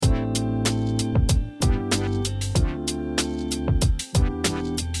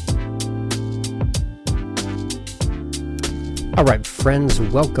All right, friends,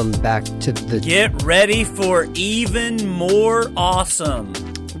 welcome back to the... Get ready for even more awesome.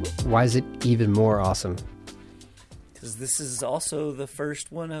 Why is it even more awesome? Because this is also the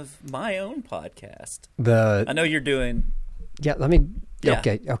first one of my own podcast. I know you're doing... Yeah, let me... Yeah.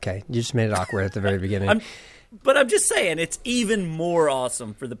 Okay. You just made it awkward at the very beginning. But I'm just saying, it's even more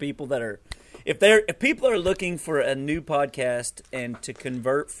awesome for the people that are... If people are looking for a new podcast and to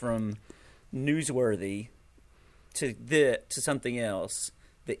convert from newsworthy to something else,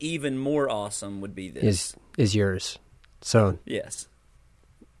 the even more awesome would be this. Is yours. So... Yes.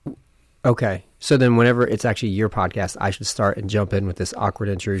 Okay. So then whenever it's actually your podcast, I should start and jump in with this awkward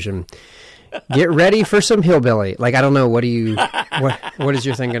intrusion. Get ready for some hillbilly. Like, I don't know, what is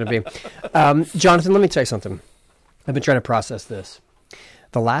your thing going to be? Jonathan, let me tell you something. I've been trying to process this.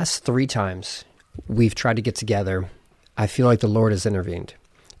 The last 3 times we've tried to get together, I feel like the Lord has intervened.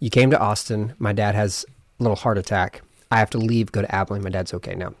 You came to Austin. My dad has a little heart attack. I have to leave, go to Abilene. My dad's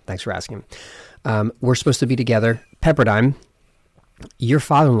okay now. Thanks for asking. We're supposed to be together. Pepperdine. Your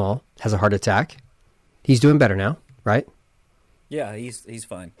father-in-law has a heart attack. He's doing better now, right? Yeah, he's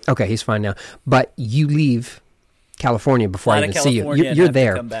fine. Okay, he's fine now. But you leave California before I even see you. You're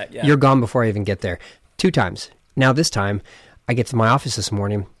there. Yeah. You're gone before I even get there. 2 times. Now this time, I get to my office this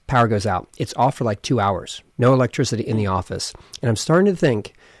morning. Power goes out. It's off for like 2 hours. No electricity in the office. And I'm starting to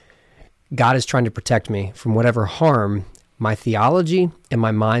think God is trying to protect me from whatever harm my theology and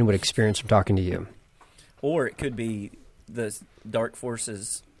my mind would experience from talking to you. Or it could be the dark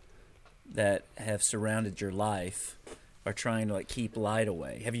forces that have surrounded your life are trying to keep light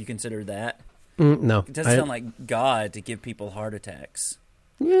away. Have you considered that? No. It doesn't sound like God to give people heart attacks.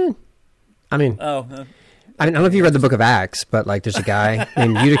 Yeah. I mean, Oh. I don't know if you read the book of Acts, but there's a guy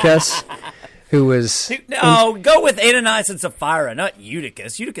named Eutychus who was... No, go with Ananias and Sapphira, not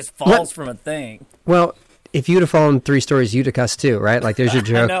Eutychus. Eutychus falls from a thing. Well, if you'd have fallen 3 stories, Eutychus too, right? There's your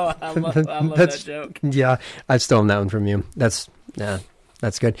joke. I know, I love that joke. Yeah, I've stolen that one from you. That's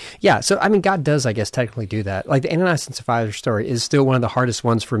good. Yeah, so, God does, I guess, technically do that. The Ananias and Sapphira story is still one of the hardest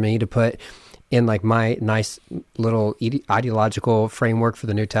ones for me to put in, my nice little ideological framework for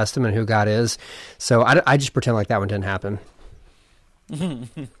the New Testament, who God is. So I just pretend like that one didn't happen.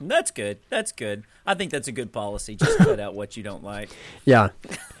 That's good. I think that's a good policy. Just cut out what you don't like. Yeah.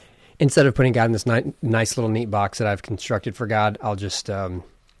 Instead of putting God in this nice little neat box that I've constructed for God, I'll just, I'll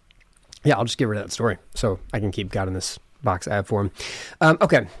just get rid of that story so I can keep God in this box I have for him.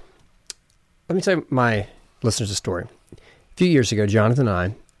 Okay. Let me tell my listeners a story. A few years ago, Jonathan and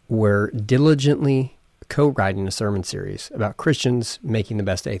I were diligently co-writing a sermon series about Christians making the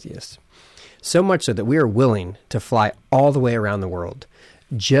best atheists. So much so that we are willing to fly all the way around the world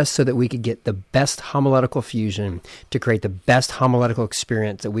just so that we could get the best homiletical fusion to create the best homiletical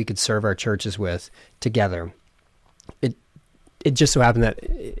experience that we could serve our churches with together. It just so happened that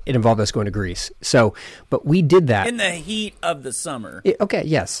it involved us going to Greece. But we did that. In the heat of the summer. Okay,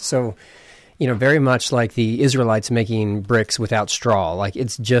 yes. So, very much like the Israelites making bricks without straw.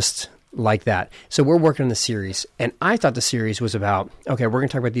 It's just like that. So we're working on the series, and I thought the series was about, okay, we're going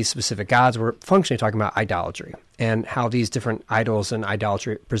to talk about these specific gods. We're functionally talking about idolatry and how these different idols and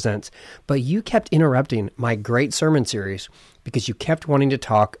idolatry presents. But you kept interrupting my great sermon series because you kept wanting to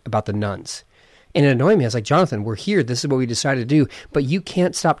talk about the nuns. And it annoyed me. I was like, Jonathan, we're here. This is what we decided to do. But you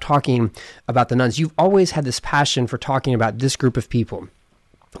can't stop talking about the nuns. You've always had this passion for talking about this group of people.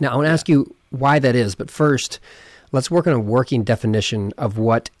 Now, I want to ask you why that is. But first, let's work on a working definition of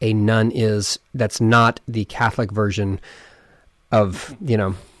what a nun is that's not the Catholic version of,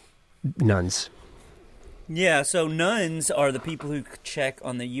 nuns. Yeah, so nuns are the people who check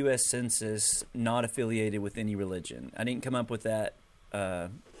on the U.S. Census not affiliated with any religion. I didn't come up with that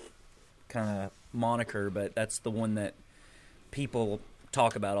kind of moniker, but that's the one that people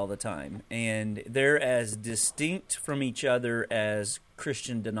talk about all the time. And they're as distinct from each other as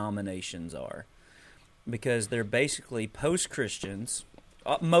Christian denominations are, because they're basically post-Christians.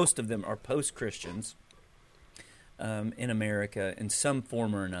 Most of them are post-Christians in America in some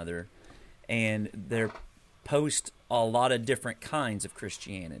form or another, and they're post a lot of different kinds of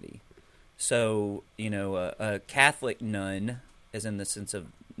Christianity. So, a Catholic nun, as in the sense of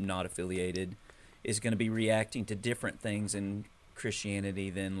not affiliated, is going to be reacting to different things in Christianity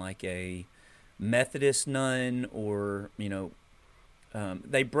than a Methodist nun, or,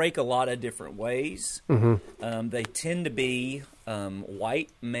 they break a lot of different ways. Mm-hmm. They tend to be white,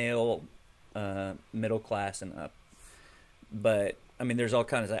 male, middle class and up. But, there's all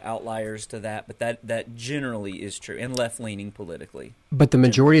kinds of outliers to that, but that generally is true, and left-leaning politically. But the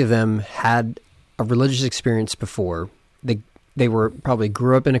majority of them had a religious experience before. they were probably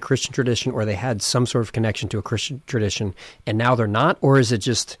grew up in a Christian tradition, or they had some sort of connection to a Christian tradition, and now they're not? Or is it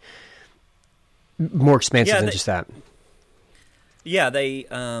just more expansive than just that? Yeah, they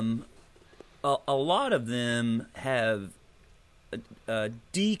a lot of them have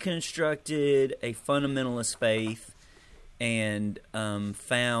deconstructed a fundamentalist faith and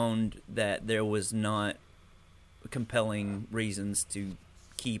found that there was not compelling reasons to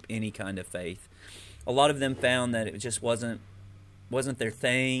keep any kind of faith. A lot of them found that it just wasn't their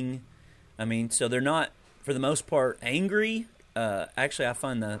thing. I mean, so they're not, for the most part, angry. Actually, I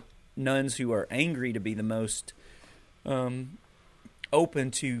find the nuns who are angry to be the most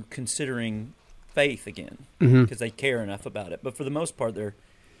open to considering faith again, because they care enough about it. But for the most part, they're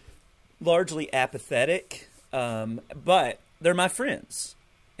largely apathetic. But they're my friends,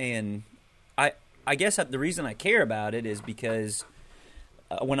 and I guess the reason I care about it is because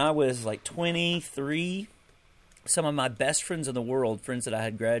when I was like 23, some of my best friends in the world, friends that I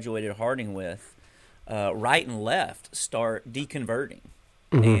had graduated Harding with, right and left, start deconverting,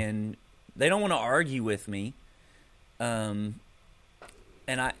 and they don't want to argue with me. And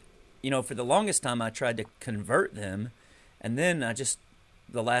I, for the longest time, I tried to convert them, and then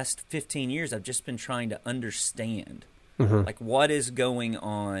the last 15 years, I've just been trying to understand, like, what is going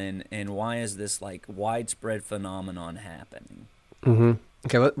on, and why is this, like, widespread phenomenon happening?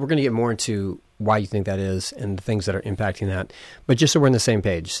 Okay, we're going to get more into why you think that is and the things that are impacting that. But just so we're on the same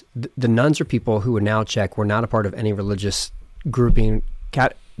page, the nuns are people who would now check we're not a part of any religious grouping.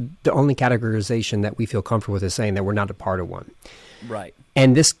 The only categorization that we feel comfortable with is saying that we're not a part of one. Right.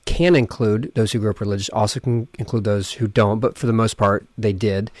 And this can include those who grew up religious, also can include those who don't, but for the most part, they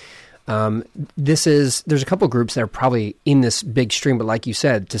did. There's a couple of groups that are probably in this big stream, but like you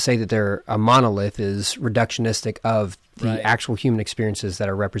said, to say that they're a monolith is reductionistic of the actual human experiences that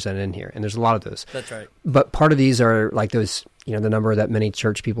are represented in here. And there's a lot of those. That's right. But part of these are like those, the number that many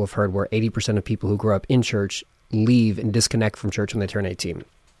church people have heard, where 80% of people who grow up in church leave and disconnect from church when they turn 18.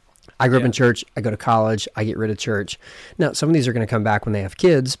 I grew up in church, I go to college, I get rid of church. Now, some of these are going to come back when they have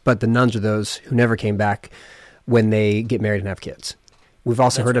kids, but the nuns are those who never came back when they get married and have kids. We've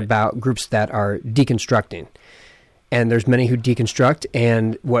also heard about groups that are deconstructing. And there's many who deconstruct,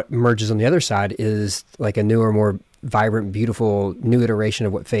 and what emerges on the other side is like a newer, more vibrant, beautiful new iteration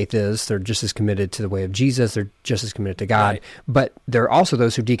of what faith is. They're just as committed to the way of Jesus. They're just as committed to God. Right. But there are also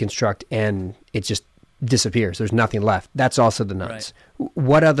those who deconstruct, and it just disappears. There's nothing left. That's also the nuns. Right.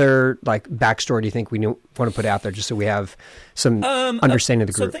 What other like backstory do you think we want to put out there, just so we have some understanding of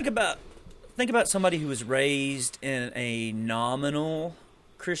the group? So think about somebody who was raised in a nominal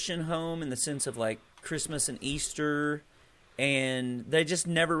Christian home in the sense of like Christmas and Easter, and they just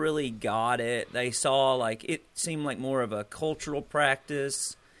never really got it. They saw like it seemed like more of a cultural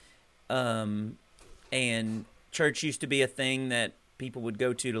practice, and church used to be a thing that people would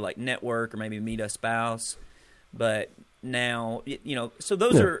go to like network or maybe meet a spouse, but now so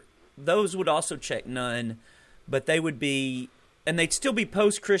those would also check none, but they would be, and they'd still be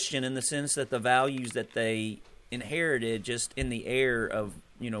post-Christian in the sense that the values that they inherited just in the air of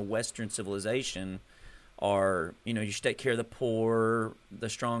Western civilization are you should take care of the poor, the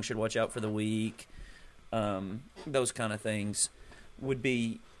strong should watch out for the weak, those kind of things would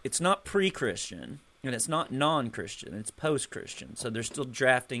be. It's not pre-Christian. And it's not non-Christian, it's post-Christian. So they're still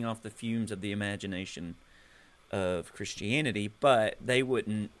drafting off the fumes of the imagination of Christianity, but they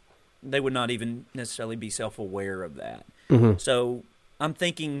would not even necessarily be self-aware of that. So I'm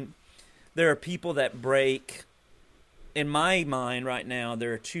thinking there are people that break. In my mind right now,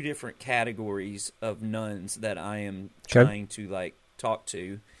 there are two different categories of nuns that I am trying to like talk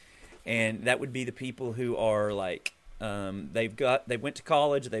to. And that would be the people who are like, they went to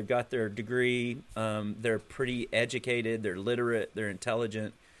college, they've got their degree, they're pretty educated, they're literate, they're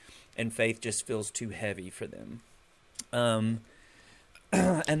intelligent, and faith just feels too heavy for them. And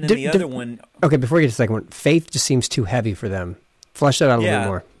then the other one. Okay, before we get to the second one, faith just seems too heavy for them. Flesh that out a little bit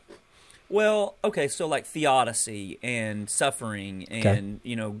more. Well, okay, so like theodicy and suffering, and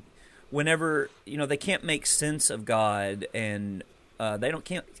whenever they can't make sense of God, and they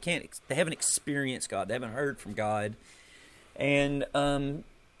haven't experienced God, they haven't heard from God, and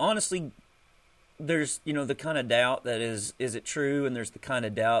honestly, there's the kind of doubt that is it true, and there's the kind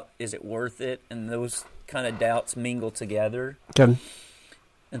of doubt, is it worth it, and those kind of doubts mingle together. Okay.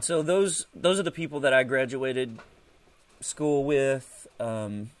 And so those are the people that I graduated school with.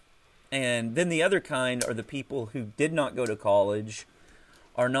 And then the other kind are the people who did not go to college,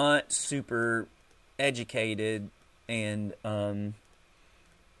 are not super educated, and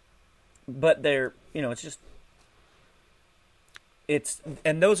but they're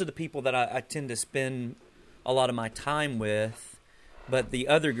and those are the people that I tend to spend a lot of my time with. But the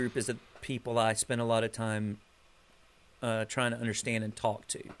other group is the people I spend a lot of time trying to understand and talk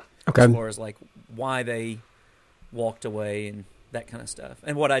to. Okay. As far as like why they walked away and that kind of stuff,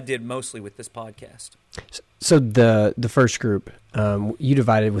 and what I did mostly with this podcast. So the first group, you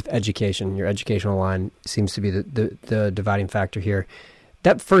divided with education. Your educational line seems to be the dividing factor here.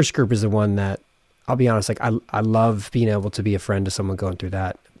 That first group is the one that, I'll be honest, like I love being able to be a friend to someone going through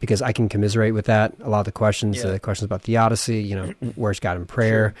that, because I can commiserate with that. A lot of the questions, the questions about theodicy, where's God in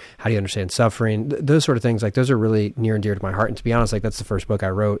prayer? Sure. How do you understand suffering? Those sort of things, like those are really near and dear to my heart. And to be honest, like that's the first book I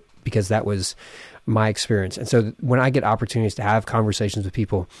wrote because that was my experience. And so when I get opportunities to have conversations with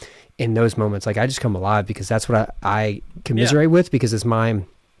people in those moments, like I just come alive because that's what I commiserate with, because it's my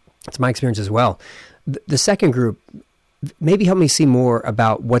experience as well. The second group, maybe help me see more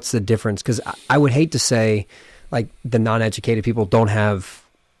about what's the difference, because I would hate to say like the non-educated people don't have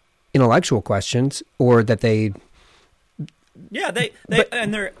intellectual questions, or that they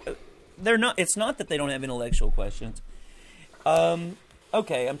and they're not. It's not that they don't have intellectual questions.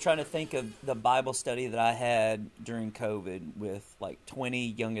 Okay, I'm trying to think of the Bible study that I had during COVID with like 20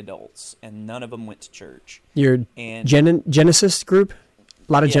 young adults, and none of them went to church. Your Genesis group,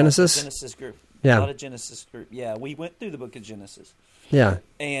 a lot of Genesis. Genesis group. Yeah. A lot of Genesis group. Yeah, we went through the book of Genesis. Yeah.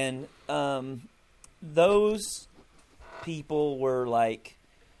 And those people were like,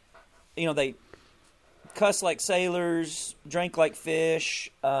 they cuss like sailors, drank like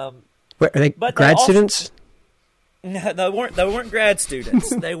fish. Wait, are they grad students? No, they weren't grad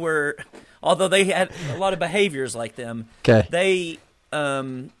students. They were, although they had a lot of behaviors like them. Okay.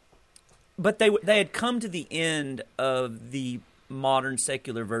 But they had come to the end of the modern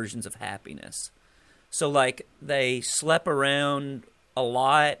secular versions of happiness. So like they slept around a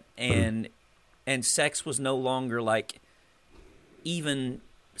lot, and sex was no longer like even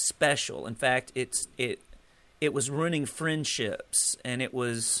special. In fact, it was ruining friendships, and it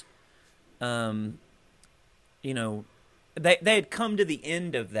was they had come to the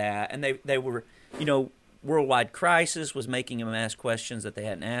end of that, and they were, worldwide crisis was making them ask questions that they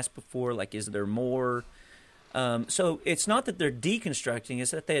hadn't asked before, like, is there more? So it's not that they're deconstructing,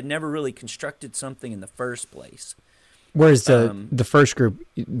 it's that they had never really constructed something in the first place. Whereas the first group,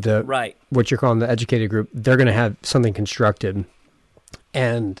 right, what you're calling the educated group, they're going to have something constructed,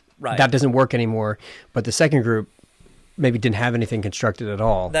 and that doesn't work anymore. But the second group maybe didn't have anything constructed at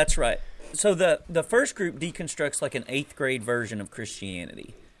all. That's right. So the first group deconstructs like an 8th grade version of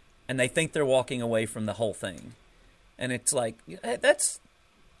Christianity, and they think they're walking away from the whole thing. And it's like, that's...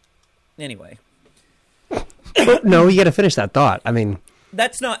 Anyway. No, you got to finish that thought. I mean...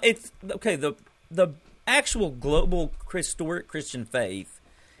 That's not... It's... Okay, the actual global historic Christian faith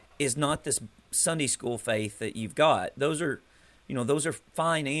is not this Sunday school faith that you've got. Those are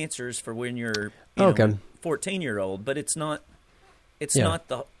fine answers for when you're 14-year-old, but it's not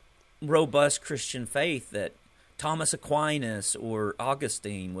the robust Christian faith that Thomas Aquinas or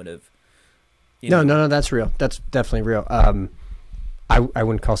Augustine would have. No, that's real. That's definitely real. I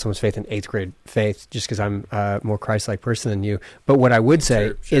wouldn't call someone's faith an 8th grade faith just because I'm a more Christ-like person than you. But what I would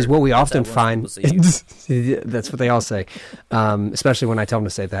say is what we often find. That's what they all say, especially when I tell them to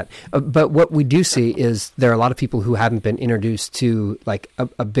say that. But what we do see is there are a lot of people who haven't been introduced to like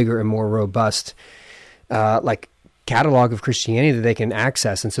a bigger and more robust like catalog of Christianity that they can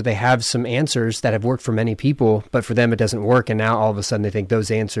access. And so they have some answers that have worked for many people, but for them it doesn't work. And now all of a sudden they think those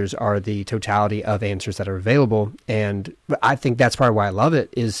answers are the totality of answers that are available. And I think that's probably why I love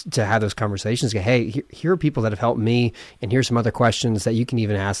it, is to have those conversations. Go, hey, here are people that have helped me, and here's some other questions that you can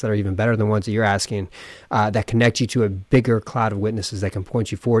even ask that are even better than the ones that you're asking, that connect you to a bigger cloud of witnesses that can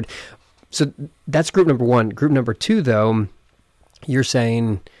point you forward. So that's group number one. Group number two, though, you're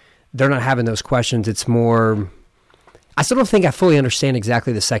saying they're not having those questions. It's more... I still don't think I fully understand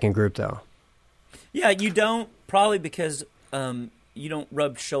exactly the second group, though. Yeah, you don't, probably because you don't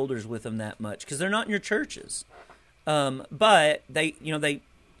rub shoulders with them that much, because they're not in your churches. But they're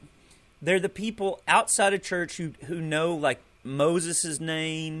the people outside of church who know like Moses'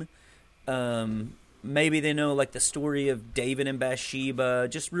 name. Maybe they know like the story of David and Bathsheba,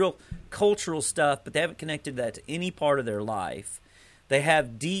 just real cultural stuff, but they haven't connected that to any part of their life. They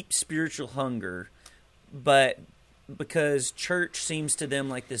have deep spiritual hunger, but because church seems to them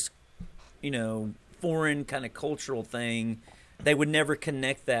like this, foreign kind of cultural thing, they would never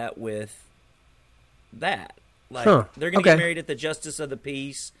connect that with that. Like, they're going to get married at the Justice of the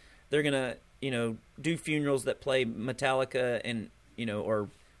Peace. They're going to, do funerals that play Metallica and, or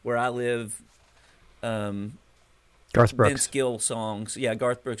where I live, Garth Brooks. Vince Gill songs. Yeah,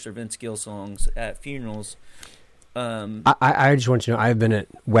 Garth Brooks or Vince Gill songs at funerals. I just want you to know, I've been at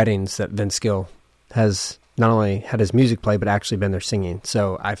weddings that Vince Gill has not only had his music play, but actually been there singing.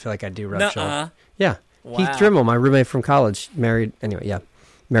 So I feel like I do rub shoulders. Yeah. Wow. Keith Drimmel, my roommate from college, married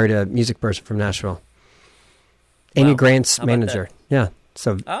a music person from Nashville. Amy Wow. Grant's How about manager. Yeah.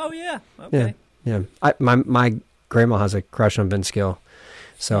 So Oh, yeah. Okay. yeah. My grandma has a crush on Vince Gill.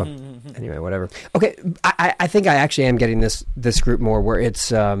 So anyway, whatever. Okay, I think I actually am getting this group more where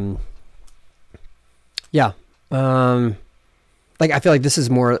it's like I feel like this is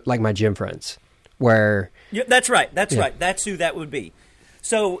more like my gym friends where Yeah, that's right. That's right. That's who that would be.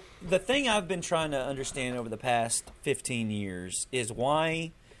 So the thing I've been trying to understand over the past 15 years is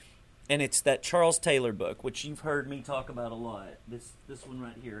why, and it's that Charles Taylor book, which you've heard me talk about a lot. This one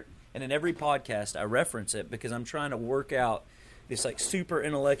right here, and in every podcast I reference it because I'm trying to work out this like super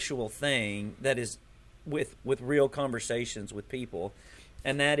intellectual thing that is with real conversations with people,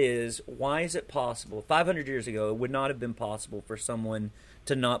 and that is why is it possible 500 years ago it would not have been possible for someone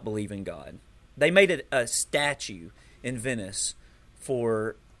to not believe in God. They made a statue in Venice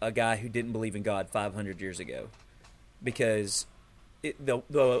for a guy who didn't believe in God 500 years ago because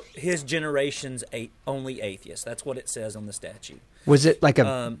his generation's only atheists. That's what it says on the statue. was it like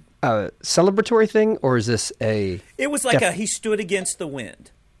a celebratory thing or is this a? It was like he stood against the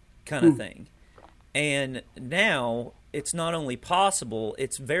wind kind of thing. And now it's not only possible,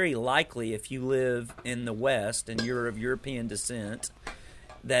 it's very likely if you live in the West and you're of European descent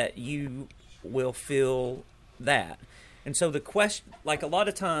that you will feel that. And so the question, like a lot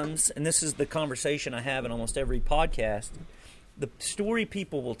of times, and this is the conversation I have in almost every podcast, the story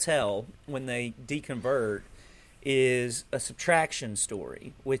people will tell when they deconvert is a subtraction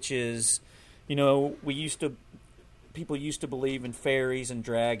story, which is, people used to believe in fairies and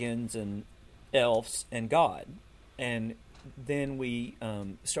dragons and elves and God. And then we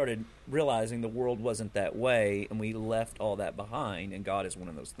started realizing the world wasn't that way, and we left all that behind, and God is one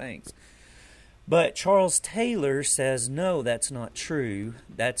of those things. But Charles Taylor says, no, that's not true.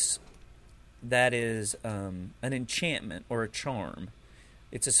 That is an enchantment or a charm.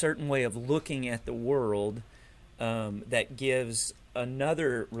 It's a certain way of looking at the world that gives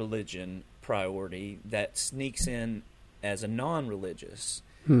another religion priority that sneaks in as a non-religious.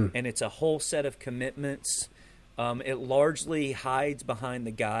 And it's a whole set of commitments. It largely hides behind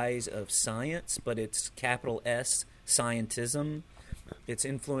the guise of science, but it's capital S, scientism. It's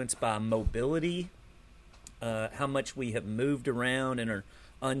influenced by mobility, how much we have moved around and are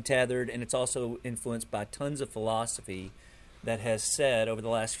untethered, and it's also influenced by tons of philosophy that has said over the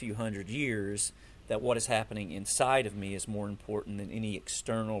last few hundred years that what is happening inside of me is more important than any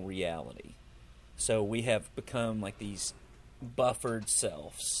external reality. So we have become like these buffered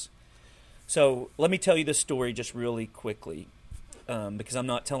selves. So let me tell you this story just really quickly, because I'm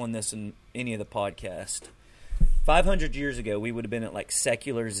not telling this in any of the podcast. 500 years ago, we would have been at like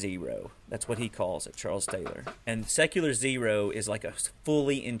secular zero. That's what he calls it, Charles Taylor. And secular zero is like a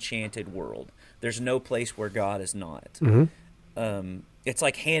fully enchanted world. There's no place where God is not. It's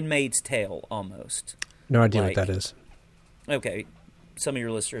like Handmaid's Tale almost. No idea what that is. Okay, some of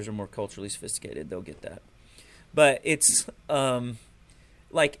your listeners are more culturally sophisticated. They'll get that. But it's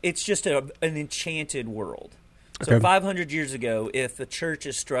it's just an enchanted world. So 500 years ago, if the church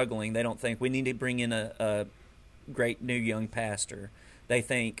is struggling, they don't think we need to bring in a great new young pastor. They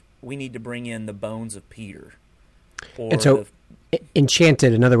think we need to bring in the bones of Peter. And so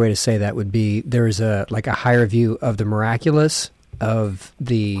enchanted, another way to say that would be there is a higher view of the miraculous, of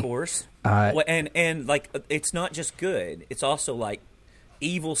the... Of course. And like it's not just good. It's also like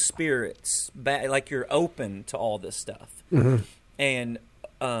evil spirits. Like you're open to all this stuff. And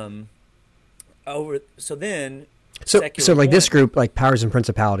so this group, like powers and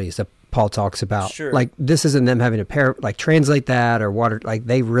principalities that Paul talks about, like this isn't them having to translate that or water, like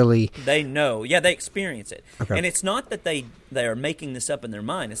they know. Yeah, they experience it. And it's not that they are making this up in their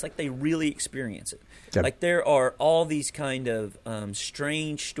mind. It's like they really experience it. Yep. Like there are all these kind of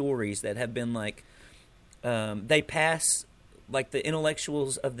strange stories that have been like, they pass like the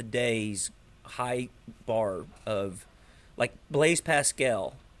intellectuals of the day's high bar of like Blaise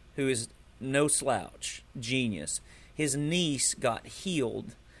Pascal, who is no slouch, genius. His niece got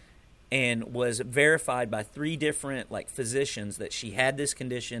healed and was verified by 3 different like physicians that she had this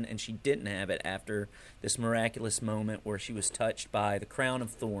condition and she didn't have it after this miraculous moment where she was touched by the crown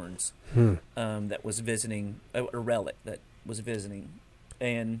of thorns that was visiting, a relic that was visiting.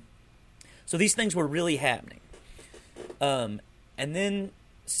 And so these things were really happening. And then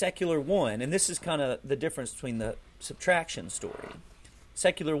Secular One, and this is kind of the difference between the subtraction story.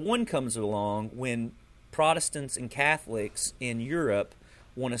 Secular One comes along when Protestants and Catholics in Europe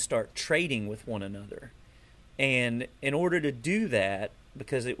want to start trading with one another. And in order to do that,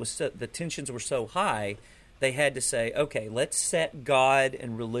 because the tensions were so high, they had to say, okay, let's set God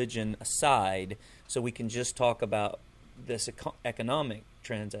and religion aside so we can just talk about this economic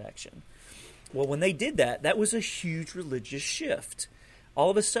transaction. Well, when they did that, that was a huge religious shift. All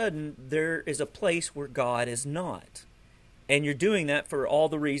of a sudden, there is a place where God is not. And you're doing that for all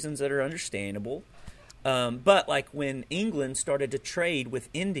the reasons that are understandable. But like when England started to trade with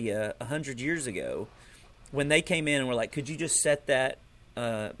India 100 years ago, when they came in and were like, could you just set that,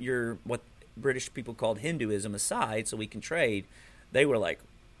 what British people called Hinduism aside so we can trade, they were like,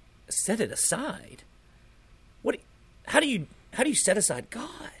 set it aside? How do you set aside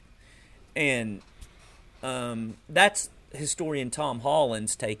God? And that's historian Tom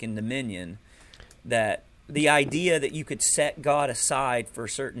Holland's take in Dominion, that the idea that you could set God aside for a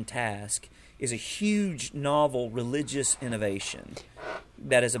certain task is a huge novel religious innovation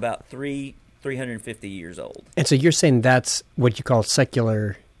that is about 350 years old. And so you're saying that's what you call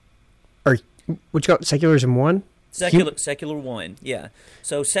secular, or what you call secularism 1? Secular 1, yeah.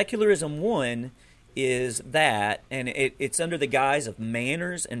 So secularism 1 is that, and it's under the guise of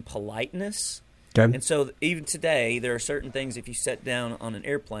manners and politeness. Okay. And so even today, there are certain things if you sit down on an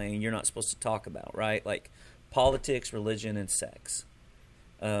airplane, you're not supposed to talk about, right? Like politics, religion, and sex,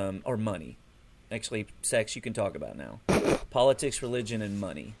 or money. Actually, sex you can talk about now. Politics, religion, and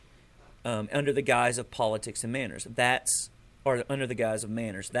money, under the guise of politics and manners. Under the guise of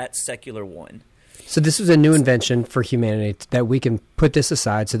manners. That's secular 1. So this was a new invention for humanity, that we can put this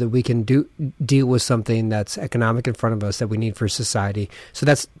aside so that we can deal with something that's economic in front of us that we need for society. So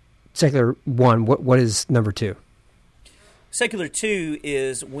that's secular 1. What is number 2? Secular 2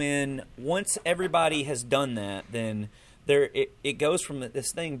 is when once everybody has done that, then it goes from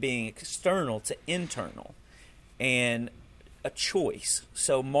this thing being external to internal, and a choice.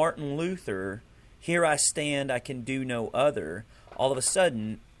 So Martin Luther, "Here I stand, I can do no other," all of a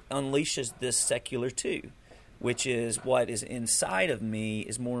sudden unleashes this secular 2, which is what is inside of me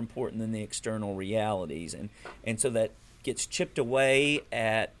is more important than the external realities, and so that gets chipped away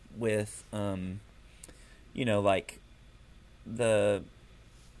at with like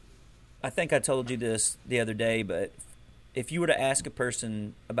I think I told you this the other day, but if you were to ask a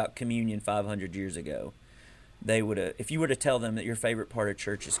person about communion 500 years ago, if you were to tell them that your favorite part of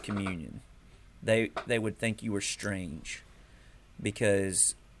church is communion, they would think you were strange,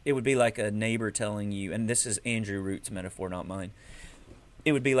 because it would be like a neighbor telling you, and this is Andrew Root's metaphor, not mine.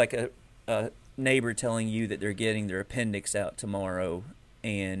 It would be like a neighbor telling you that they're getting their appendix out tomorrow,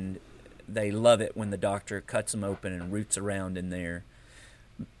 and they love it when the doctor cuts them open and roots around in there.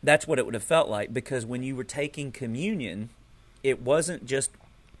 That's what it would have felt like, because when you were taking communion, it wasn't just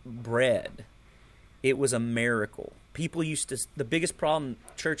bread. It was a miracle. People the biggest problem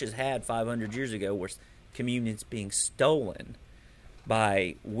churches had 500 years ago was communions being stolen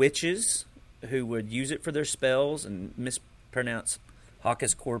by witches who would use it for their spells and mispronounce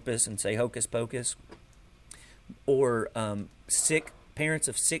hocus corpus and say hocus pocus, or parents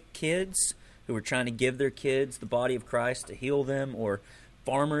of sick kids who were trying to give their kids the body of Christ to heal them, or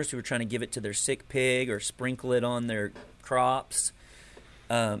farmers who were trying to give it to their sick pig or sprinkle it on their crops,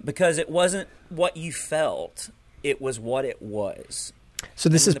 because it wasn't what you felt, it was what it was. So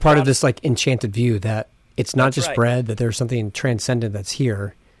this is part of this like enchanted view that it's not just bread, that there's something transcendent that's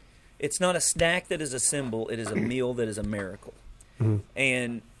here. It's not a snack that is a symbol, it is a meal that is a miracle. Mm-hmm.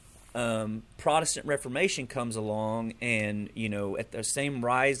 And Protestant Reformation comes along, and at the same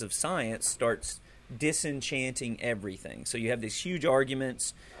rise of science starts disenchanting everything. So you have these huge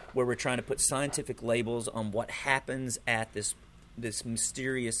arguments where we're trying to put scientific labels on what happens at this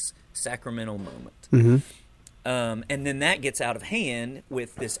mysterious sacramental moment. Mm-hmm. And then that gets out of hand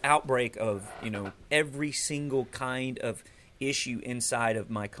with this outbreak of, every single kind of issue inside of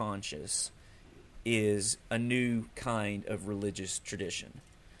my conscience is a new kind of religious tradition.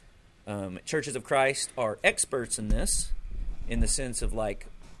 Churches of Christ are experts in this, in the sense of like,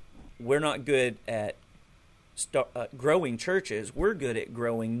 we're not good at growing churches. We're good at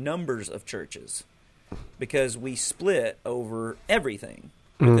growing numbers of churches, because we split over everything,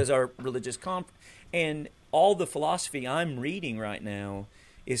 because our religious and all the philosophy I'm reading right now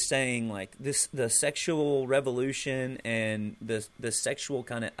is saying like the sexual revolution and the sexual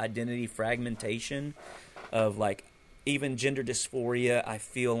kind of identity fragmentation of like even gender dysphoria, I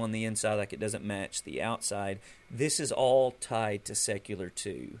feel on the inside like it doesn't match the outside. This is all tied to secular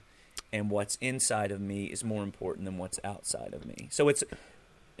too. And what's inside of me is more important than what's outside of me. So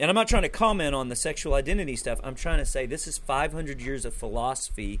and I'm not trying to comment on the sexual identity stuff. I'm trying to say this is 500 years of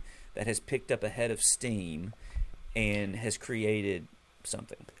philosophy that has picked up a head of steam and has created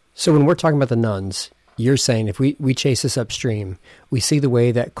something. So when we're talking about the nuns, you're saying if we chase this upstream, we see the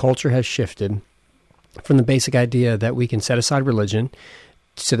way that culture has shifted, from the basic idea that we can set aside religion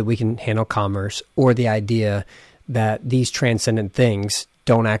so that we can handle commerce, or the idea that these transcendent things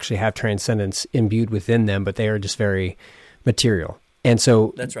don't actually have transcendence imbued within them, but they are just very material. And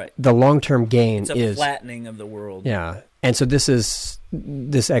so that's right. The long-term gain it's a is flattening of the world. Yeah. And so this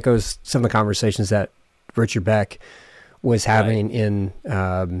echoes some of the conversations that Richard Beck was having in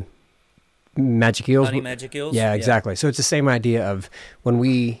Magic Eels. Honey Magic Eels? Yeah, exactly. So it's the same idea of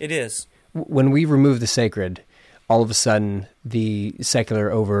It is. When we remove the sacred, all of a sudden the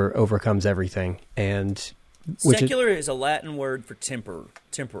secular overcomes everything. And secular is a Latin word for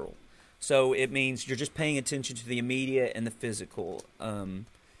temporal. So it means you're just paying attention to the immediate and the physical.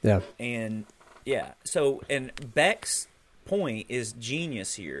 Yeah. And so Beck's point is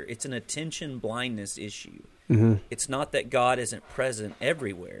genius here. It's an attention blindness issue. Mm-hmm. It's not that God isn't present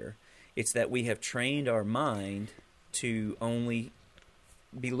everywhere. It's that we have trained our mind to only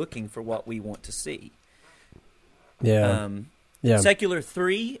be looking for what we want to see. Yeah. Secular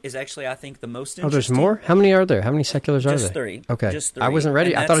 3 is actually, I think, the most interesting. Oh, there's more? How many are there? How many seculars are there? Just 3. Okay. Just 3. I wasn't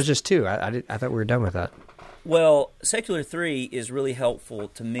ready. I thought it was just 2. I thought we were done with that. Well, Secular 3 is really helpful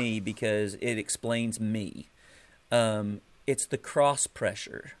to me because it explains me. It's the cross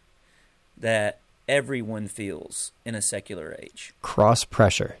pressure that everyone feels in a secular age. Cross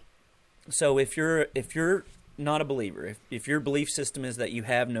pressure. So if you're not a believer, if your belief system is that you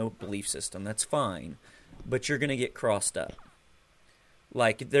have no belief system, that's fine, but you're going to get crossed up.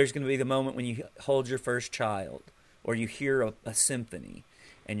 Like there's going to be the moment when you hold your first child, or you hear a symphony,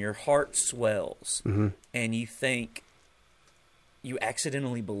 and your heart swells, mm-hmm. and you think you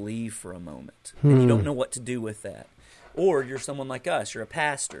accidentally believe for a moment, and you don't know what to do with that. Or you're someone like us, you're a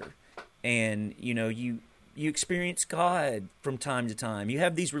pastor, and you experience God from time to time. You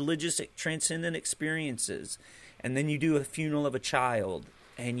have these religious transcendent experiences, and then you do a funeral of a child,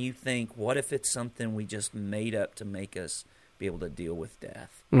 and you think, what if it's something we just made up to make us be able to deal with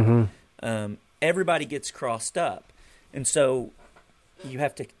death? Mm-hmm. Everybody gets crossed up, and so you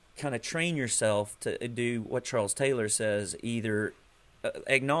have to kind of train yourself to do what Charles Taylor says, either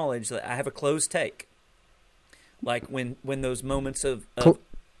acknowledge that I have a closed take. Like when those moments of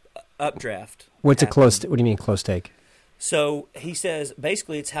updraft. What's happen. a close? What do you mean close take? So he says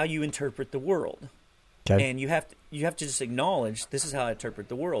basically it's how you interpret the world, and you have to just acknowledge this is how I interpret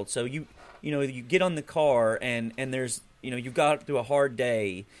the world. So you get on the car and there's you've got through a hard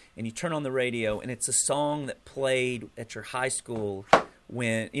day and you turn on the radio and it's a song that played at your high school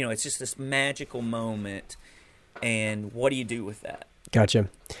when it's just this magical moment, and what do you do with that? Gotcha.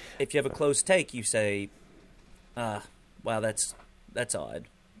 If you have a closed take, you say, wow, that's odd.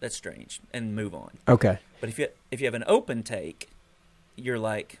 That's strange, and move on. Okay. But if you have an open take, you're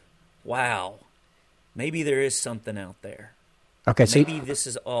like, wow, maybe there is something out there. Okay, maybe this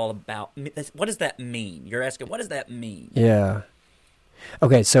is all about. What does that mean? You're asking, what does that mean? Yeah.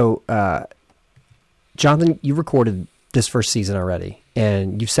 Okay, so Jonathan, you recorded this first season already,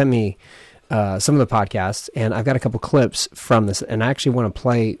 and you've sent me some of the podcasts, and I've got a couple clips from this, and I actually want to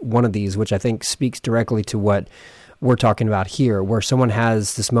play one of these, which I think speaks directly to what we're talking about here, where someone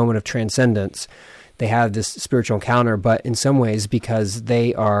has this moment of transcendence. They have this spiritual encounter, but in some ways, because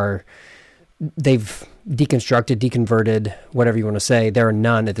they've deconstructed, deconverted, whatever you want to say, they're a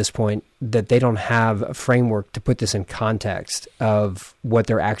nun at this point, that they don't have a framework to put this in context of what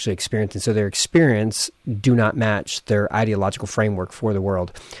they're actually experiencing. So their experience do not match their ideological framework for the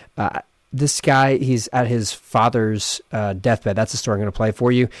world. This guy, he's at his father's deathbed. That's the story I'm going to play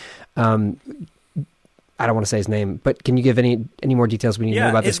for you. I don't want to say his name, but can you give any more details we need to know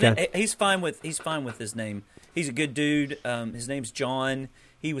about this guy? He's fine with his name. He's a good dude. His name's John.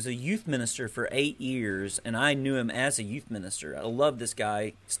 He was a youth minister for 8 years, and I knew him as a youth minister. I love this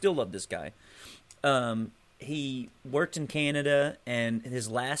guy. Still love this guy. He worked in Canada, and his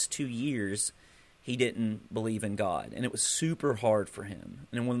last 2 years, he didn't believe in God, and it was super hard for him.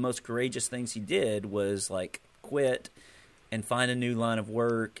 And one of the most courageous things he did was quit and find a new line of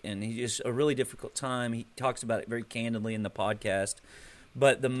work, and he just a really difficult time. He talks about it very candidly in the podcast.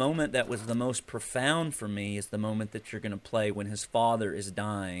 But the moment that was the most profound for me is the moment that you're going to play when his father is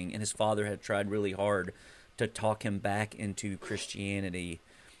dying, and his father had tried really hard to talk him back into Christianity.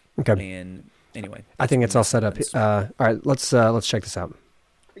 Okay. And anyway, I think it's all set up. All right, let's check this out.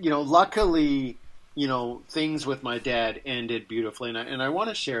 Luckily, things with my dad ended beautifully, and I want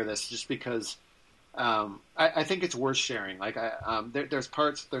to share this just because I think it's worth sharing. There's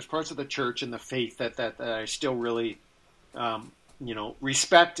parts of the church and the faith that I still really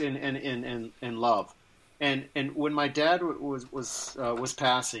respect and love. And when my dad was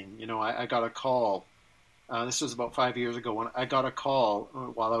passing, I got a call This was about 5 years ago when I got a call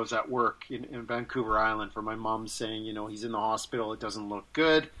while I was at work in Vancouver Island from my mom saying, he's in the hospital. It doesn't look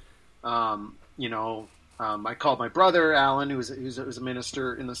good. I called my brother, Alan, who's a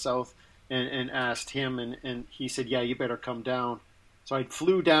minister in the South, and asked him, and he said, yeah, you better come down. So I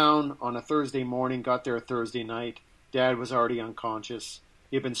flew down on a Thursday morning, got there Thursday night. Dad was already unconscious.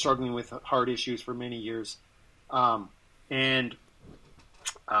 He had been struggling with heart issues for many years. I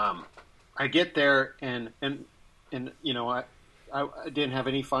get there and I didn't have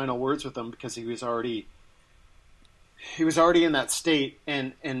any final words with him because he was already in that state.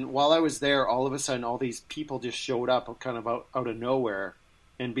 And while I was there, all of a sudden, all these people just showed up kind of out of nowhere.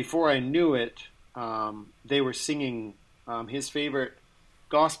 And before I knew it, they were singing his favorite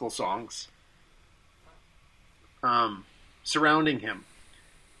gospel songs surrounding him.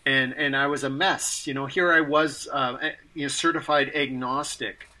 And I was a mess. Here I was, certified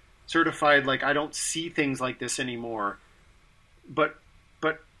agnostic, certified like I don't see things like this anymore. But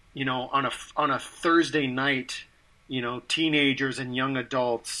on a Thursday night, teenagers and young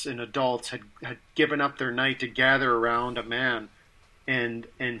adults and adults had given up their night to gather around a man and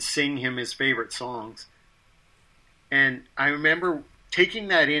sing him his favorite songs. And I remember taking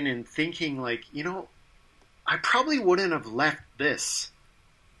that in and thinking like, I probably wouldn't have left this.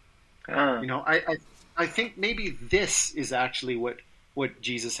 I think maybe this is actually what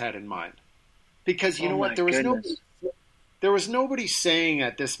Jesus had in mind, because there was nobody saying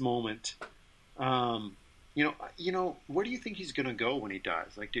at this moment, where do you think he's going to go when he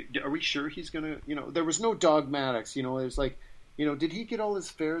dies? Like, are we sure he's going to? There was no dogmatics. It was like, did he get all his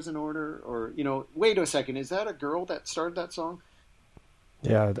affairs in order, or wait a second, is that a girl that started that song?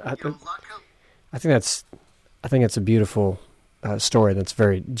 Yeah, I think that's a beautiful story. That's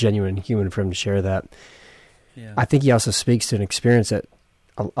very genuine and human for him to share that. Yeah. I think he also speaks to an experience that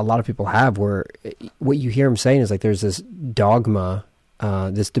a lot of people have, where what you hear him saying is like there's this dogma,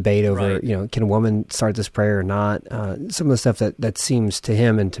 this debate over, right, can a woman start this prayer or not? Some of the stuff that seems to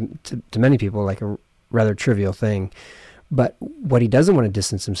him and to many people like a rather trivial thing. But what he doesn't want to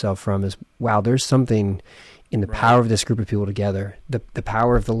distance himself from is, wow, there's something in the power of this group of people together, the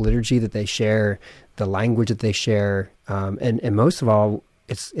power of the liturgy that they share, the language that they share, and most of all,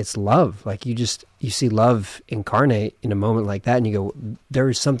 it's love. Like you see love incarnate in a moment like that, and you go, there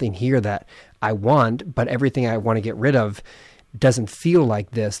is something here that I want, but everything I want to get rid of doesn't feel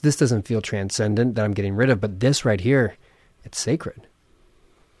like this. This doesn't feel transcendent that I'm getting rid of, but this right here, it's sacred.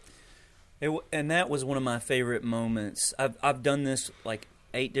 And that was one of my favorite moments. I've done this like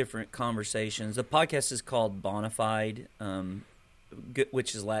 8 different conversations. The podcast is called Bonafide,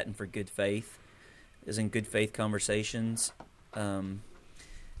 which is Latin for good faith, as in good faith conversations.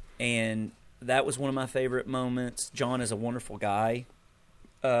 And that was one of my favorite moments. John is a wonderful guy.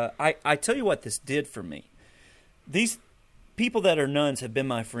 I tell you what this did for me. These people that are nuns have been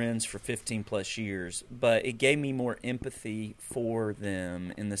my friends for 15 plus years, but it gave me more empathy for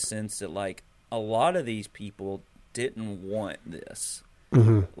them in the sense that like a lot of these people didn't want this.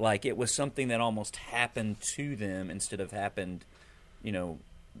 Mm-hmm. Like it was something that almost happened to them instead of happened,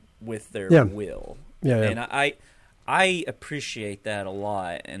 with their will. Yeah. And I appreciate that a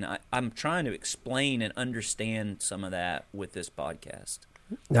lot, and I'm trying to explain and understand some of that with this podcast.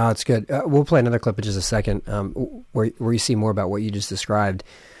 No, it's good. We'll play another clip in just a second where you see more about what you just described.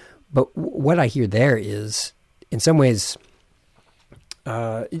 But what I hear there is, in some ways,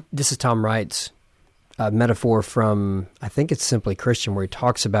 this is Tom Wright's metaphor from, I think it's Simply Christian, where he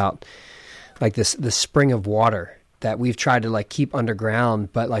talks about like this spring of water that we've tried to like keep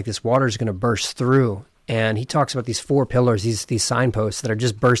underground, but like this water is going to burst through. And he talks about these 4 pillars, these signposts that are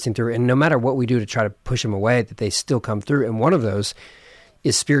just bursting through. And no matter what we do to try to push them away, that they still come through. And one of those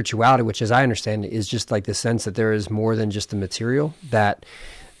is spirituality, which, as I understand it, is just like the sense that there is more than just the material, that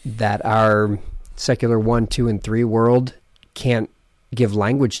our secular 1, 2, and 3 world can't give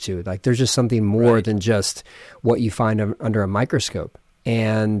language to. Like there's just something more than just what you find under a microscope.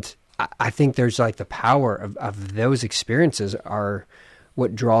 And I think there's like the power of those experiences are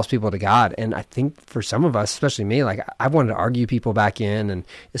what draws people to God. And I think for some of us, especially me, like I wanted to argue people back in, and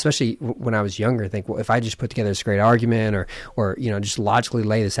especially when I was younger, I think, well, if I just put together this great argument or just logically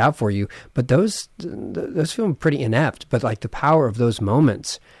lay this out for you, but those feel pretty inept. But like the power of those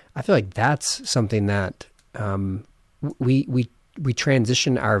moments, I feel like that's something that we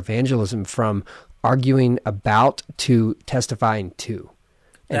transition our evangelism from arguing about to testifying to.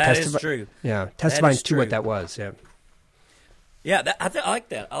 And that is true. Yeah, testifying to what that was. Yeah. Yeah, I like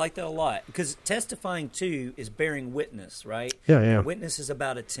that. I like that a lot, because testifying to is bearing witness, right? Yeah. Witness is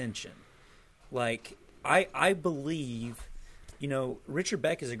about attention. Like I believe Richard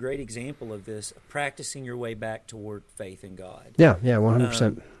Beck is a great example of this, practicing your way back toward faith in God. Yeah,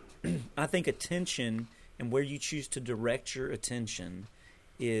 100%. I think attention and where you choose to direct your attention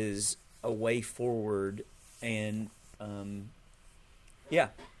is a way forward. And,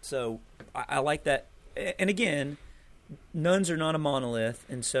 so I like that. And again, nuns are not a monolith.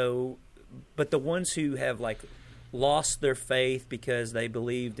 And so, but the ones who have lost their faith because they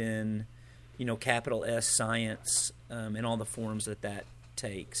believed in, capital S science, and all the forms that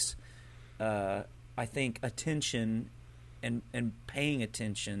takes, I think attention and paying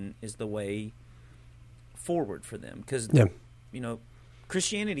attention is the way forward for them. Because,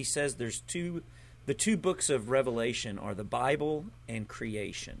 Christianity says there's the two books of Revelation are the Bible and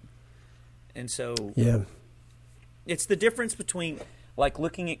creation. And so it's the difference between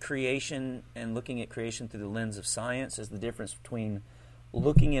looking at creation and looking at creation through the lens of science is the difference between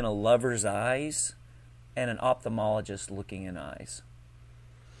looking in a lover's eyes and an ophthalmologist looking in eyes.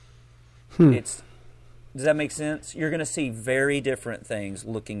 Does that make sense? You're going to see very different things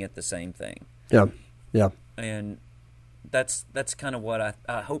looking at the same thing. Yeah. And that's kind of what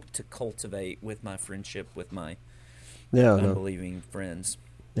I hope to cultivate with my friendship with my unbelieving friends.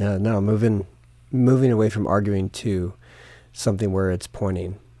 Yeah, no, moving away from arguing to something where it's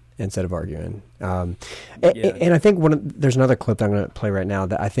pointing instead of arguing. And I think there's another clip that I'm going to play right now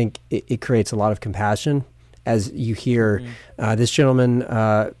that I think it creates a lot of compassion as you hear this gentleman,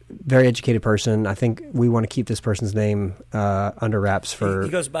 very educated person. I think we want to keep this person's name under wraps for... He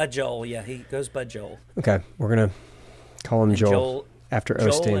goes by Joel. Yeah, he goes by Joel. Okay, we're going to call him Joel after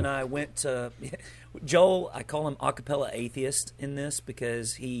Osteen. Joel and I went to... Joel, I call him a cappella atheist in this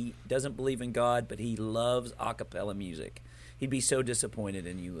because he doesn't believe in God, but he loves a cappella music. He'd be so disappointed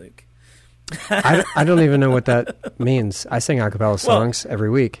in you, Luke. I don't even know what that means. I sing a cappella songs every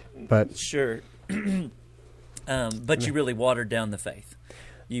week, but... Sure. But you really watered down the faith.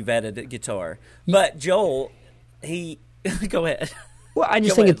 You've added a guitar. But Joel, he... Go ahead. Well, I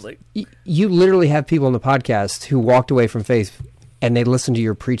just think you literally have people on the podcast who walked away from faith and they listened to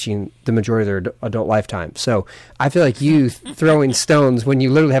your preaching the majority of their adult lifetime. So I feel like you throwing stones when you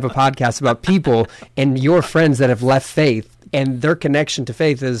literally have a podcast about people and your friends that have left faith and their connection to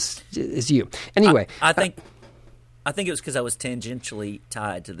faith is you. Anyway. I think it was because I was tangentially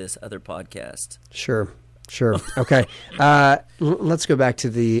tied to this other podcast. Sure. Okay. Let's go back to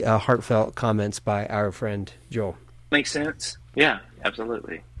the heartfelt comments by our friend Joel. Makes sense. Yeah,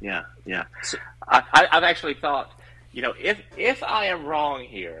 absolutely. Yeah. So, I've actually thought, if I am wrong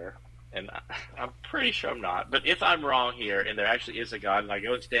here, and I'm pretty sure I'm not, but if I'm wrong here and there actually is a God and I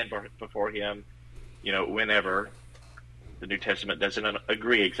go and stand before him, whenever, the New Testament doesn't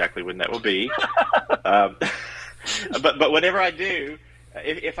agree exactly when that will be. But whenever I do,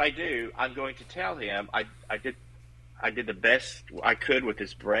 if I do, I'm going to tell him I did the best I could with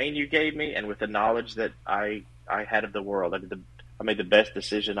this brain you gave me and with the knowledge that I had of the world. I made the best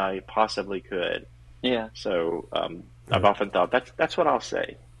decision I possibly could. Yeah. So I've often thought that's what I'll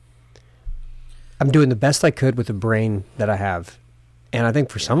say. I'm doing the best I could with the brain that I have, and I think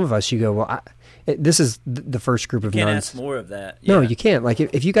for some of us, you go, well, this is the first group of nuns. You can't nuns. ask more of that. Yeah. No, you can't. Like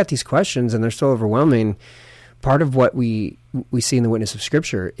if you got these questions and they're so overwhelming, part of what we see in the witness of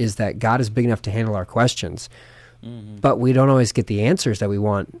Scripture is that God is big enough to handle our questions, but we don't always get the answers that we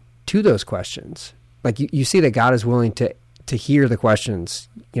want to those questions. Like you see that God is willing to hear the questions.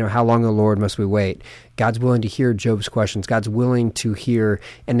 How long, O Lord, must we wait? God's willing to hear Job's questions. God's willing to hear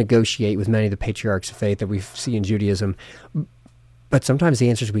and negotiate with many of the patriarchs of faith that we see in Judaism. But sometimes the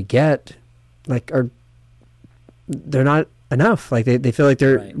answers we get, they're not enough. Like they feel like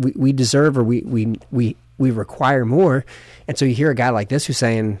Right. we deserve or we require more. And so you hear a guy like this who's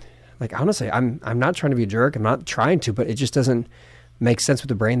saying, honestly, I'm not trying to be a jerk. I'm not trying to, but it just doesn't make sense with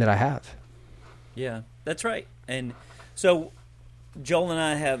the brain that I have. Yeah, that's right. And so Joel and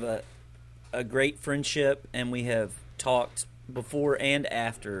I have a great friendship, and we have talked before and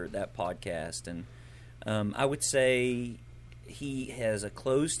after that podcast. And I would say he has a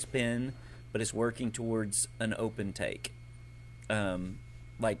closed spin, but is working towards an open take. Does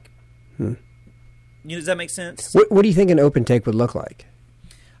that make sense? What do you think an open take would look like?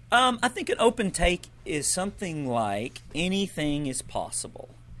 I think an open take is something like anything is possible.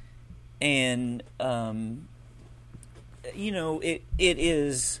 And, it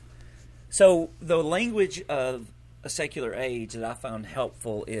is... So the language of a secular age that I found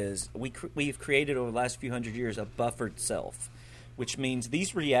helpful is we've created over the last few hundred years a buffered self, which means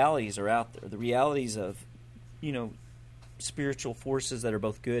these realities are out there. The realities of, spiritual forces that are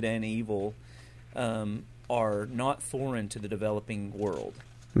both good and evil are not foreign to the developing world.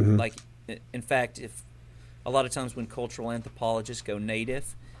 Mm-hmm. In fact, if a lot of times when cultural anthropologists go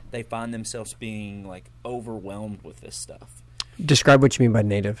native, they find themselves being like overwhelmed with this stuff. Describe what you mean by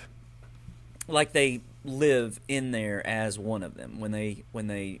native. Like they live in there as one of them. When they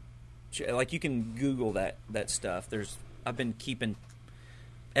like, you can Google that stuff. I've been keeping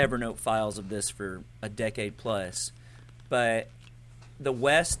Evernote files of this for a decade plus, but the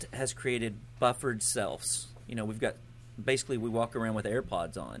West has created buffered selves. We've got, basically we walk around with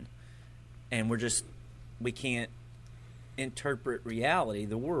AirPods on, and we can't interpret reality,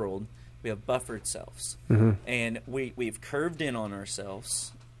 the world. We have buffered selves, and we've curved in on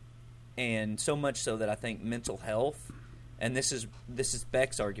ourselves, and so much so that I think mental health, and this is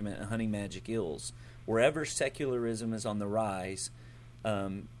Beck's argument in Hunting Magic Ills, wherever secularism is on the rise,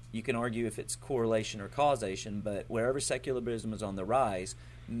 you can argue if it's correlation or causation, but wherever secularism is on the rise,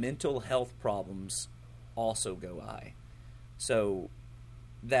 mental health problems also go high. So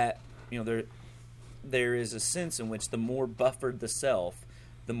that, there is a sense in which the more buffered the self,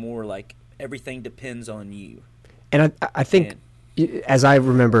 the more like everything depends on you. And I think, as I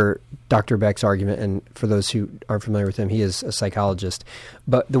remember Dr. Beck's argument, and for those who aren't familiar with him, he is a psychologist,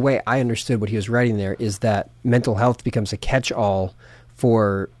 but the way I understood what he was writing there is that mental health becomes a catch-all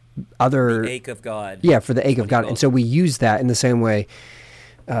for other... The ache of God. Yeah, for the ache of God. And so we use that in the same way,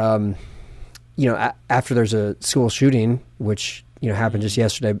 after there's a school shooting, which, happened just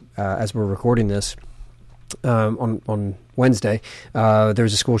yesterday as we're recording this, on Wednesday, there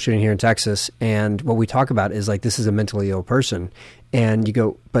was a school shooting here in Texas, and what we talk about is like, this is a mentally ill person, and you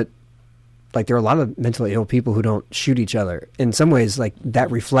go, but like there are a lot of mentally ill people who don't shoot each other. In some ways, like that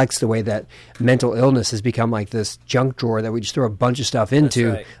reflects the way that mental illness has become like this junk drawer that we just throw a bunch of stuff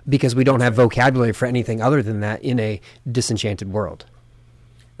into because we don't have vocabulary for anything other than that in a disenchanted world.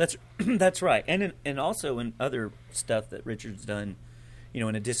 That's right, and also in other stuff that Richard's done,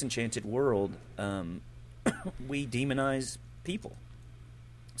 in a disenchanted world, we demonize people.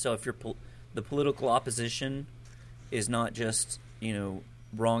 So if the political opposition is not just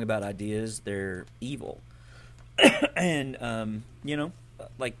wrong about ideas, they're evil, and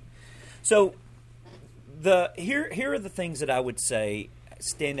so here are the things that I would say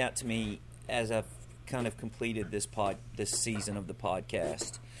stand out to me as I've kind of completed this season of the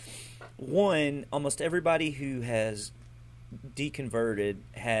podcast. One, almost everybody who has deconverted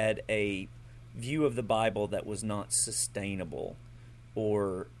had a view of the Bible that was not sustainable,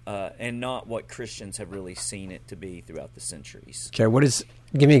 or and not what Christians have really seen it to be throughout the centuries. Okay,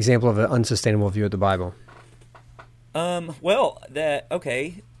 give me an example of an unsustainable view of the Bible.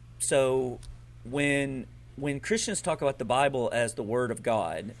 So when Christians talk about the Bible as the Word of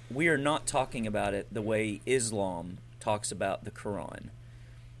God, we are not talking about it the way Islam talks about the Quran.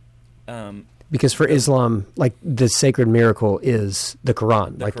 Because for Islam, like the sacred miracle is the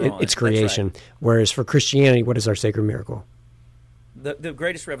Quran, its creation. Right. Whereas for Christianity, what is our sacred miracle? The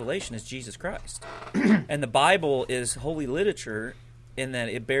greatest revelation is Jesus Christ. And the Bible is holy literature in that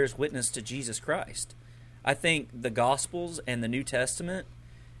it bears witness to Jesus Christ. I think the Gospels and the New Testament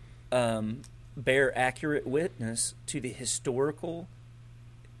bear accurate witness to the historical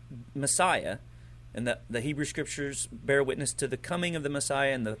Messiah, and the Hebrew Scriptures bear witness to the coming of the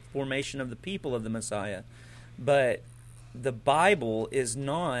Messiah and the formation of the people of the Messiah. But the Bible is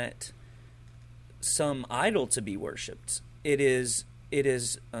not some idol to be worshipped. It is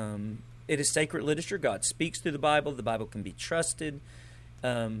sacred literature. God speaks through the Bible. The Bible can be trusted.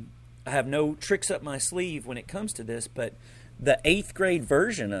 I have no tricks up my sleeve when it comes to this, but the 8th grade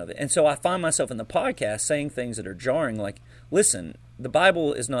version of it. And so I find myself in the podcast saying things that are jarring, like, listen, the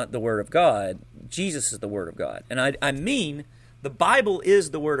Bible is not the Word of God. Jesus is the Word of God. And I mean, the Bible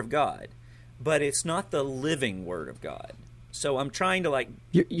is the Word of God, but it's not the living Word of God. So I'm trying to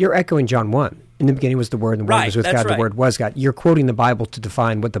You're echoing John 1. In the beginning was the Word, and the Word was with God, the Word was God. You're quoting the Bible to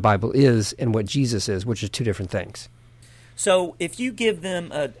define what the Bible is and what Jesus is, which is two different things. So if you give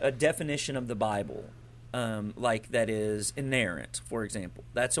them a definition of the Bible, like that is inerrant, for example,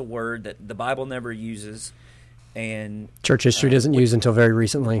 that's a word that the Bible never uses, and church history doesn't use until very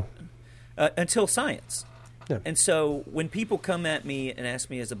recently, until science. Yeah. And so when people come at me and ask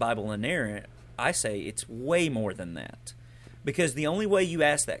me, is the Bible inerrant, I say it's way more than that, because the only way you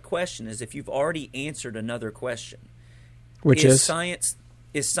ask that question is if you've already answered another question, which is science.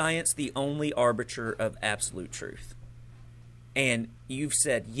 Is science the only arbiter of absolute truth? And you've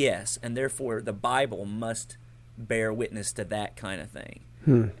said yes, and therefore the Bible must bear witness to that kind of thing.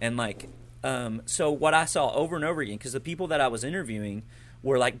 And so what I saw over and over again, because the people that I was interviewing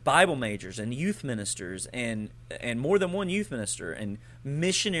were like Bible majors and youth ministers and more than one youth minister and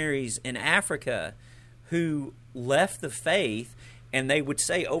missionaries in Africa who left the faith And they would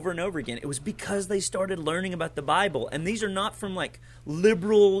say over and over again, it was because they started learning about the Bible. And these are not from like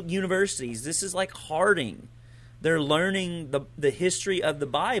liberal universities. This is like Harding. They're learning the history of the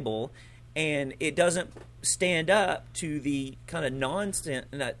Bible, and it doesn't stand up to the kind of nonsense.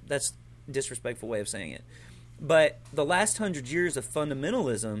 That's a disrespectful way of saying it. But the last 100 years of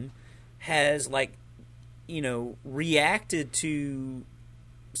fundamentalism has reacted to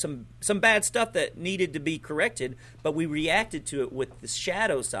some bad stuff that needed to be corrected, but we reacted to it with the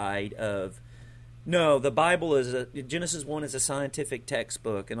shadow side of, no, the Bible is Genesis 1 is a scientific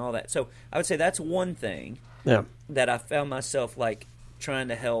textbook and all that. So I would say that's one thing that I found myself like trying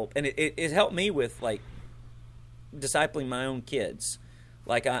to help, and it helped me with like discipling my own kids.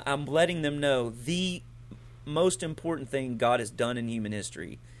 Like I'm letting them know the most important thing God has done in human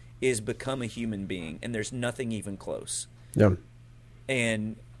history is become a human being, and there's nothing even close. Yeah.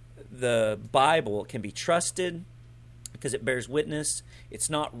 And the Bible can be trusted because it bears witness. It's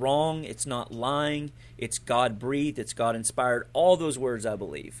not wrong. It's not lying. It's God-breathed. It's God-inspired. All those words I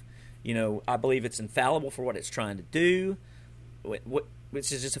believe. I believe it's infallible for what it's trying to do,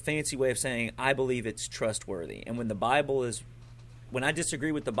 which is just a fancy way of saying I believe it's trustworthy. And when I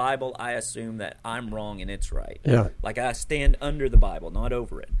disagree with the Bible, I assume that I'm wrong and it's right. Yeah. Like I stand under the Bible, not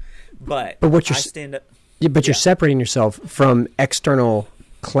over it. But what you're I stand up. Yeah, but you're separating yourself from external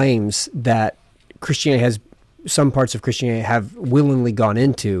claims that some parts of Christianity have willingly gone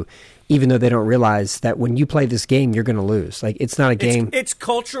into, even though they don't realize that when you play this game, you're going to lose. Like, it's not a game. It's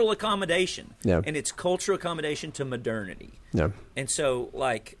cultural accommodation. Yeah. And it's cultural accommodation to modernity. Yeah. And so,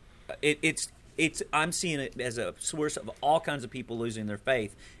 like, I'm seeing it as a source of all kinds of people losing their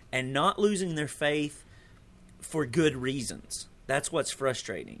faith, and not losing their faith for good reasons. That's what's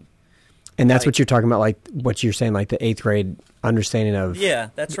frustrating. And that's what you're talking about, like what you're saying, like the 8th grade understanding of. Yeah,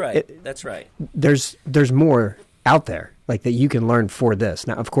 that's right. That's right. There's more out there, like that you can learn for this.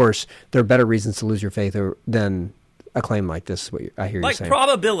 Now, of course, there are better reasons to lose your faith than a claim like this. Is what I hear you saying. Like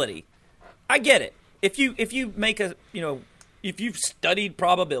probability. I get it. If you make if you've studied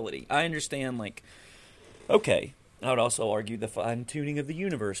probability, I understand. Like, okay, I would also argue the fine tuning of the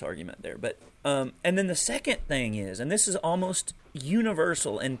universe argument there, but and then the second thing is, and this is almost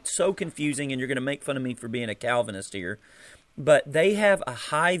universal and so confusing, and you're going to make fun of me for being a Calvinist here, but they have a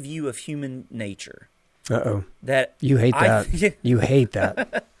high view of human nature. Uh-oh. That you hate that. You hate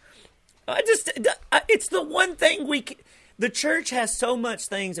that. It's the one thing the church has so much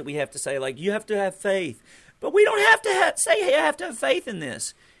things that we have to say, like you have to have faith, but we don't have to say, hey, I have to have faith in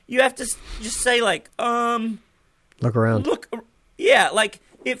this. You have to just say like, look around. Like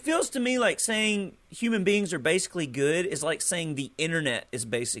it feels to me like saying human beings are basically good is like saying the internet is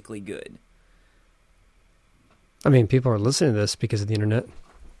basically good. I mean, people are listening to this because of the internet.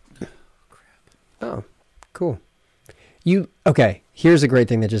 Oh, cool. Okay, here's a great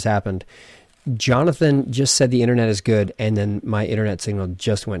thing that just happened. Jonathan just said the internet is good, and then my internet signal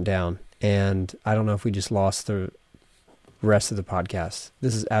just went down. And I don't know if we just lost the rest of the podcast.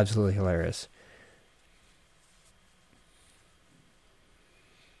 This is absolutely hilarious.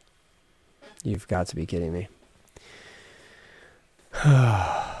 You've got to be kidding me.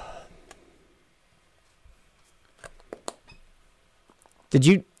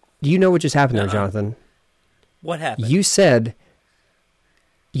 Do you know what just happened there, Jonathan? What happened? You said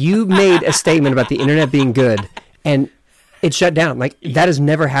you made a statement about the internet being good, and it shut down. Like, that has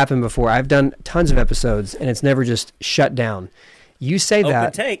never happened before. I've done tons of episodes, and it's never just shut down. You say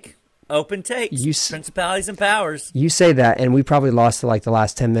that. Open take. Principalities and powers. You say that, and we probably lost like the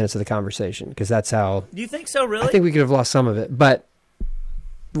last 10 minutes of the conversation, because that's how. Do you think so, really? I think we could have lost some of it, but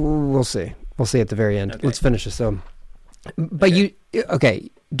we'll see. We'll see at the very end. Okay. Let's finish this, though. But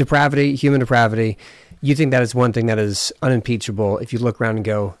depravity, human depravity, you think that is one thing that is unimpeachable if you look around and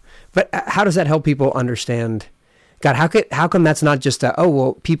go, but how does that help people understand God? How come that's not just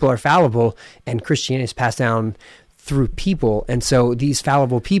people are fallible and Christianity is passed down through people, and so these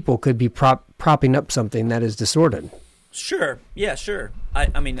fallible people could be propping up something that is disordered? Sure. Yeah, sure.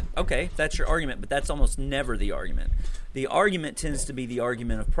 I mean, okay, that's your argument, but that's almost never the argument. The argument tends to be the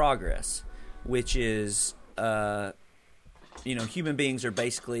argument of progress, which is, human beings are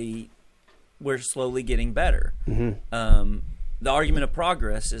basically, we're slowly getting better. Mm-hmm. The argument of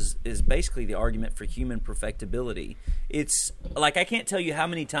progress is basically the argument for human perfectibility. It's like, I can't tell you how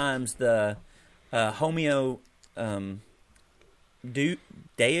many times the Homeo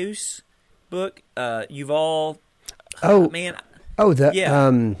Deus book, Yuval. Oh man!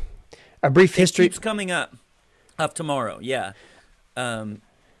 A Brief History. It keeps coming up tomorrow. Yeah, and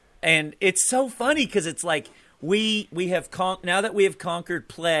it's so funny because it's like we have now that we have conquered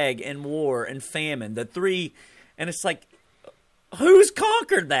plague and war and famine, the three, and it's like who's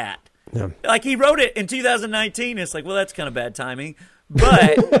conquered that? Yeah. Like, he wrote it in 2019. It's like, well, that's kind of bad timing.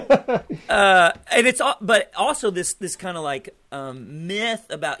 But but also this kind of like myth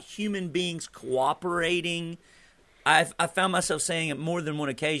about human beings cooperating. I found myself saying it more than one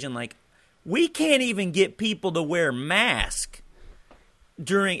occasion. Like, we can't even get people to wear masks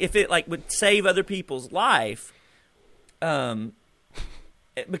if it like would save other people's life.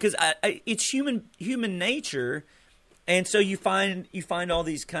 Because it's human nature. And so you find all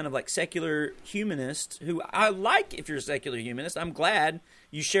these kind of like secular humanists who I like. If you're a secular humanist, I'm glad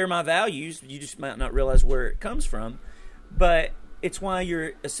you share my values. You just might not realize where it comes from. But it's why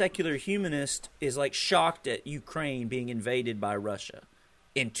you're a secular humanist is like shocked at Ukraine being invaded by Russia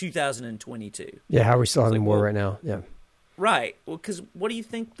in 2022. Yeah, how are we still having like, war well, right now? Yeah. Right. Well, because what do you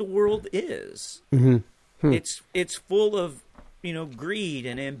think the world is? Mm-hmm. It's full of, greed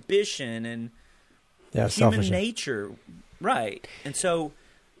and ambition and human selfishness. nature, right? And so,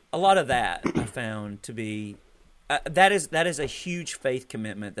 a lot of that I found to be that is a huge faith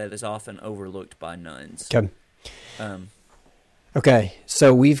commitment that is often overlooked by nuns. Okay. Okay,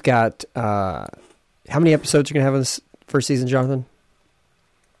 so we've got how many episodes are going to have in this first season, Jonathan?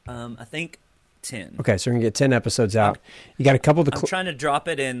 I think 10. Okay, so we're going to get 10 episodes out. You got a couple I'm trying to drop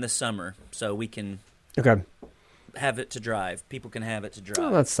it in the summer so we can have it to drive. People can have it to drive.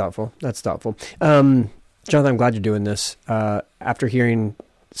 Oh, that's thoughtful. Jonathan, I'm glad you're doing this. After hearing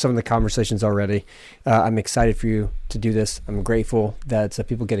some of the conversations already, I'm excited for you to do this. I'm grateful that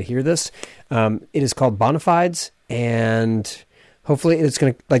people get to hear this. It is called Bonafides, and hopefully it's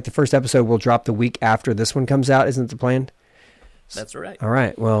going to, like the first episode will drop the week after this one comes out. Isn't it the plan? That's right. All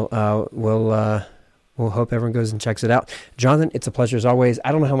right. Well, we'll hope everyone goes and checks it out. Jonathan, it's a pleasure as always.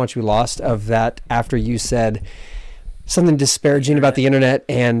 I don't know how much we lost of that after you said something disparaging about the internet,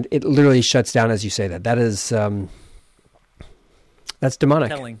 and it literally shuts down as you say that. That is, that's demonic.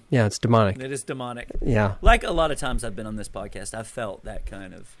 Telling. Yeah, it's demonic. It is demonic. Yeah. Like a lot of times I've been on this podcast, I've felt that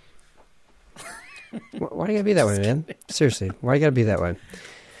kind of. Why do you gotta be that way, man? Seriously, why do you gotta be that way?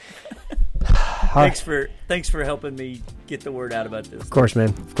 Thanks for helping me get the word out about this. Of course, man.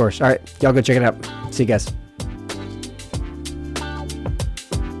 Of course. All right, y'all go check it out. See you guys.